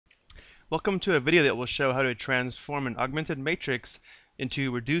Welcome to a video that will show how to transform an augmented matrix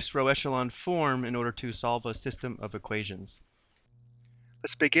into reduced row echelon form in order to solve a system of equations.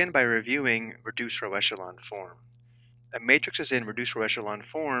 Let's begin by reviewing reduced row echelon form. A matrix is in reduced row echelon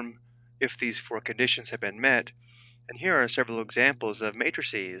form if these four conditions have been met, and here are several examples of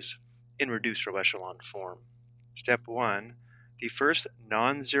matrices in reduced row echelon form. Step 1. The first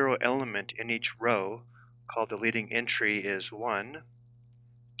non-zero element in each row, called the leading entry, is 1.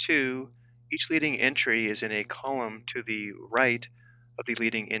 2. Each leading entry is in a column to the right of the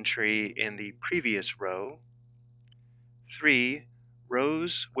leading entry in the previous row. 3.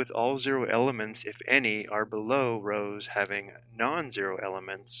 Rows with all zero elements, if any, are below rows having non-zero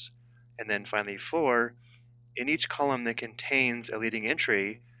elements. And then finally 4. In each column that contains a leading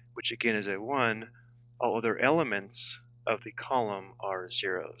entry, which again is a 1, all other elements of the column are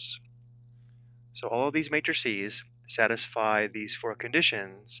zeros. So all of these matrices satisfy these four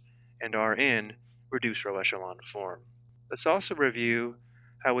conditions and are in reduced row echelon form. Let's also review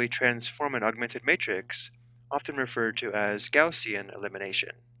how we transform an augmented matrix, often referred to as Gaussian elimination.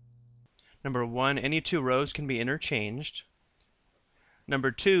 Number 1, any two rows can be interchanged.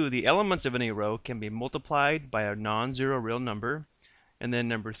 Number 2, the elements of any row can be multiplied by a non-zero real number. And then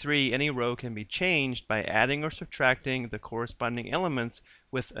number 3, any row can be changed by adding or subtracting the corresponding elements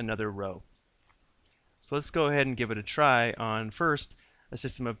with another row. So let's go ahead and give it a try on first a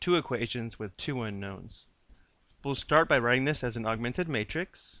system of two equations with two unknowns. We'll start by writing this as an augmented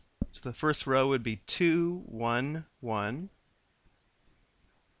matrix. So the first row would be 2, 1, 1.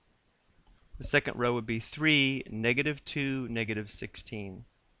 The second row would be 3, negative 2, negative 16.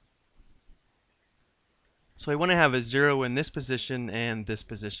 So I want to have a 0 in this position and this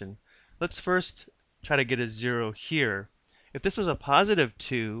position. Let's first try to get a 0 here. If this was a positive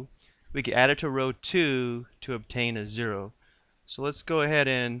 2, we could add it to row 2 to obtain a 0. So let's go ahead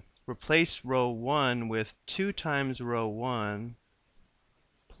and replace row 1 with 2 times row 1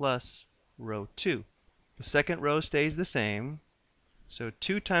 plus row 2. The second row stays the same. So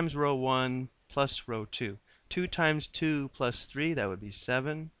 2 times row 1 plus row 2. 2 times 2 plus 3, that would be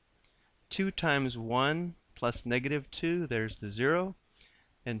 7. 2 times 1 plus negative 2, there's the 0.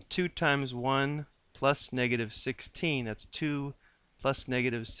 And 2 times 1 plus negative 16, that's 2 plus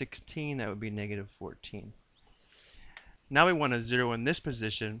negative 16, that would be negative 14. Now we want a 0 in this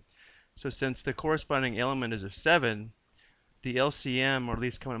position, so since the corresponding element is a 7, the LCM, or at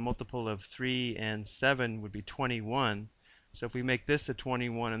least common multiple of 3 and 7, would be 21. So if we make this a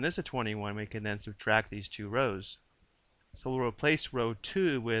 21 and this a 21, we can then subtract these two rows. So we'll replace row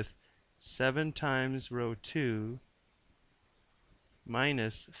 2 with 7 times row 2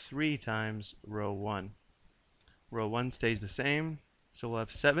 minus 3 times row 1. Row 1 stays the same. So we'll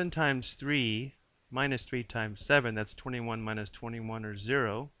have 7 times 3 minus 3 times 7, that's 21 minus 21, or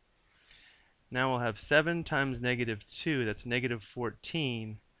 0. Now we'll have 7 times negative 2, that's negative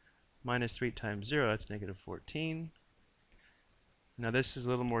 14, minus 3 times 0, that's negative 14. Now this is a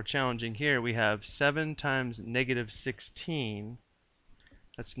little more challenging here. We have 7 times negative 16,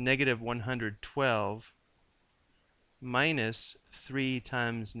 that's negative 112, minus 3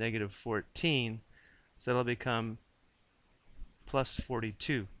 times negative 14, so that'll become plus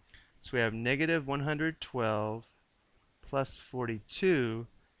 42. So we have negative 112 plus 42,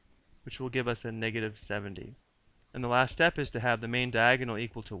 which will give us a negative 70. And the last step is to have the main diagonal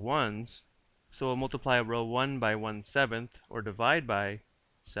equal to 1s. So we'll multiply row 1 by 1/7, or divide by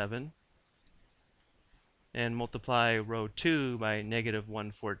 7, and multiply row 2 by negative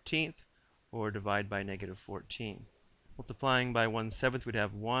 1/14, or divide by negative 14. Multiplying by 1/7, we'd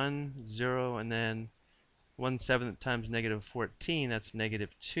have 1, 0, and then 1/7 times negative 14, that's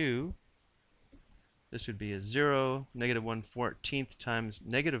negative 2. This would be a 0. Negative 1/14 times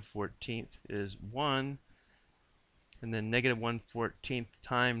negative 14 is 1. And then negative 1/14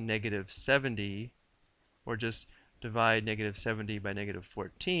 times negative 70, or just divide negative 70 by negative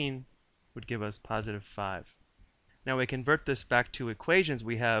 14, would give us positive 5. Now we convert this back to equations.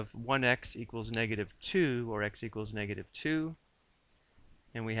 We have 1x equals negative 2, or x equals negative 2.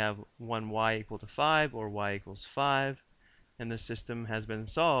 And we have 1y equal to 5, or y equals 5. And the system has been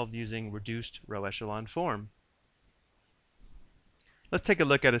solved using reduced row echelon form. Let's take a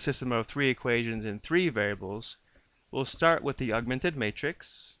look at a system of three equations in three variables. We'll start with the augmented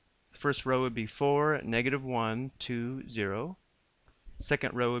matrix. The first row would be 4, negative 1, 2, 0.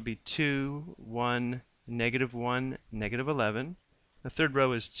 Second row would be 2, 1, negative 1, negative 11. The third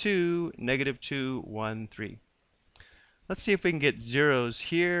row is 2, negative 2, 1, 3. Let's see if we can get zeros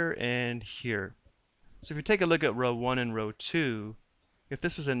here and here. So if you take a look at row 1 and row 2, if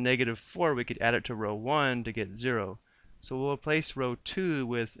this was a negative 4, we could add it to row 1 to get 0. So we'll replace row 2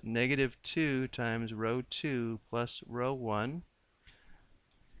 with -2 times row 2 plus row 1.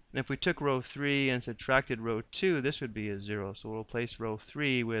 And if we took row 3 and subtracted row 2, this would be a 0. So we'll replace row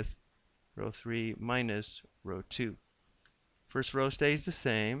 3 with row 3 minus row 2. First row stays the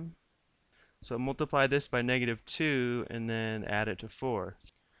same. So multiply this by -2 and then add it to 4.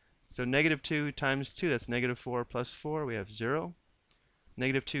 So -2 times 2, that's -4 plus 4, we have 0.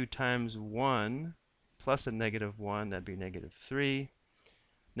 -2 times 1 plus a -1, that'd be -3.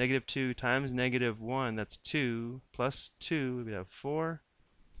 -2 times -1, that's 2, plus 2, we have 4.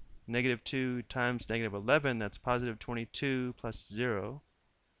 -2 times -11, that's positive 22 plus 0,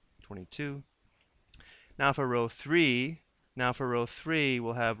 22. Now for row 3,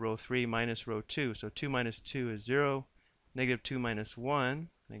 we'll have row 3 minus row 2. So 2 minus 2 is 0. -2 minus 1,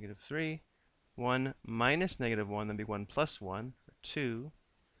 -3. 1 minus -1, that'd be 1 plus 1, or 2.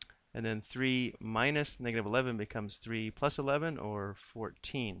 And then 3 minus -11 becomes 3 plus 11, or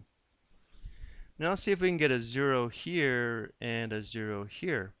 14. Now let's see if we can get a 0 here and a 0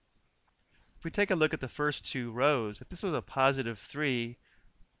 here. If we take a look at the first two rows, if this was a positive 3,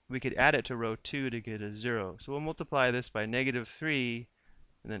 we could add it to row 2 to get a 0. So we'll multiply this by -3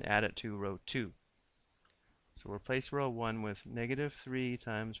 and then add it to row 2. So we'll replace row 1 with -3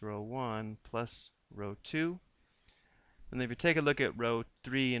 times row 1 plus row 2. And then if you take a look at row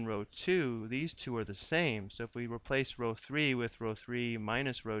 3 and row 2, these two are the same. So if we replace row 3 with row 3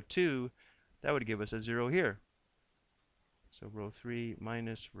 minus row 2, that would give us a 0 here. So row 3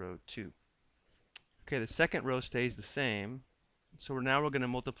 minus row 2. Okay, the second row stays the same. So now we're going to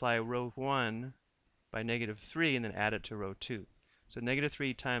multiply row 1 by -3 and then add it to row 2. So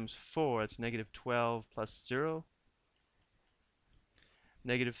 -3 times 4, that's -12 plus 0.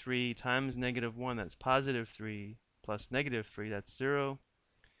 -3 times -1, that's positive 3 plus -3, that's 0.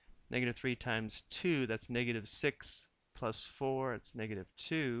 -3 times 2, that's -6 plus 4, it's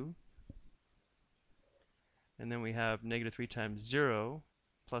 -2. And then we have -3 times 0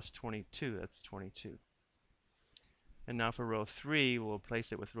 plus 22, that's 22. And now for row 3, we'll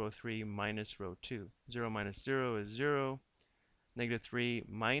replace it with row 3 minus row 2. 0 minus 0 is 0. -3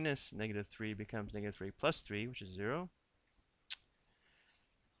 minus -3 becomes -3 plus 3, which is 0.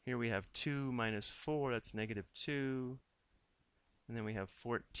 Here we have 2 minus 4, that's -2. And then we have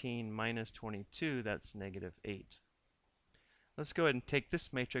 14 minus 22, that's -8. Let's go ahead and take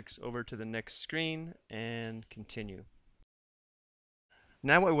this matrix over to the next screen and continue.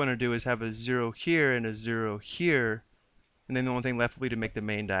 Now what we want to do is have a 0 here and a 0 here, and then the only thing left will be to make the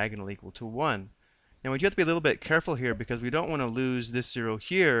main diagonal equal to 1. Now we do have to be a little bit careful here because we don't want to lose this 0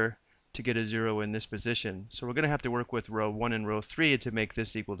 here to get a 0 in this position. So we're going to have to work with row 1 and row 3 to make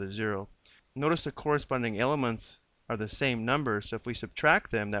this equal to 0. Notice the corresponding elements are the same number, so if we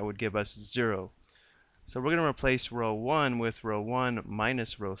subtract them, that would give us 0. So we're going to replace row 1 with row 1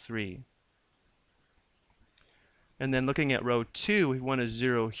 minus row 3. And then looking at row 2, we want a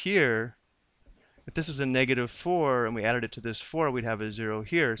 0 here. If this was a -4 and we added it to this 4, we'd have a 0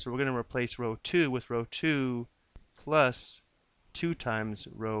 here. So we're going to replace row 2 with row 2 plus 2 times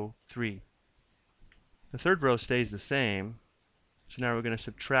row 3. The third row stays the same. So now we're going to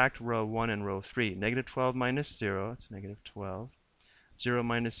subtract row 1 and row 3. -12 minus 0, it's -12. 0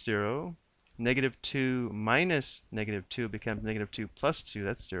 minus 0. -2 minus -2 becomes -2 plus 2,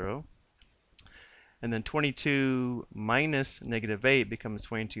 that's 0. And then 22 minus -8 becomes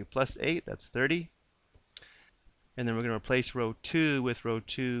 22 plus 8, that's 30. And then we're going to replace row 2 with row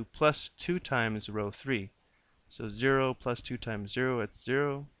 2 plus 2 times row 3. So 0 plus 2 times 0, that's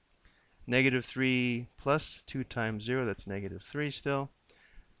 0. -3 plus 2 times 0, that's -3 still.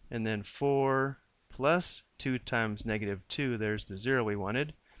 And then 4 plus 2 times -2, there's the 0 we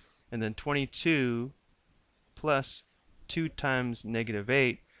wanted. And then 22 plus 2 times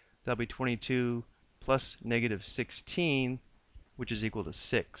 -8, that'll be 22 plus -16, which is equal to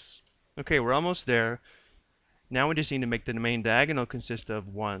 6. Okay, we're almost there. Now we just need to make the main diagonal consist of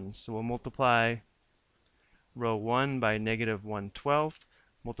 1s. So we'll multiply row 1 by -1/12,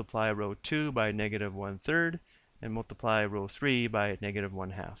 multiply row 2 by -1/3, and multiply row 3 by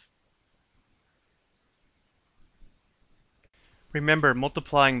 -1/2. Remember,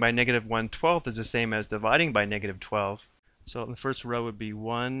 multiplying by -1/12 is the same as dividing by -12. So the first row would be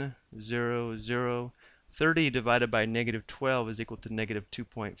 1, 0, 0. 30 divided by -12 is equal to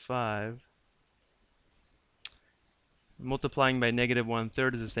 -2.5. Multiplying by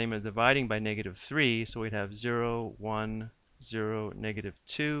 -1/3 is the same as dividing by -3, so we'd have 0, 1, 0,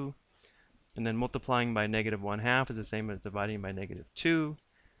 -2. And then multiplying by -1/2 is the same as dividing by -2,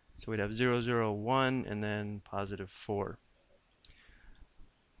 so we'd have 0, 0, 1, and then +4.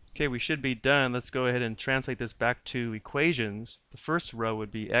 Okay, we should be done. Let's go ahead and translate this back to equations. The first row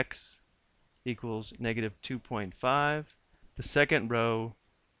would be x equals negative 2.5. The second row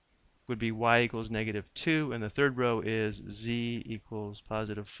would be y equals negative 2, and the third row is z equals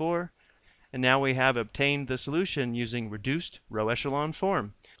positive 4. And now we have obtained the solution using reduced row echelon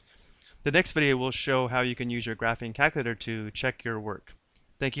form. The next video will show how you can use your graphing calculator to check your work.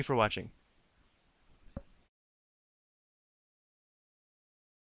 Thank you for watching.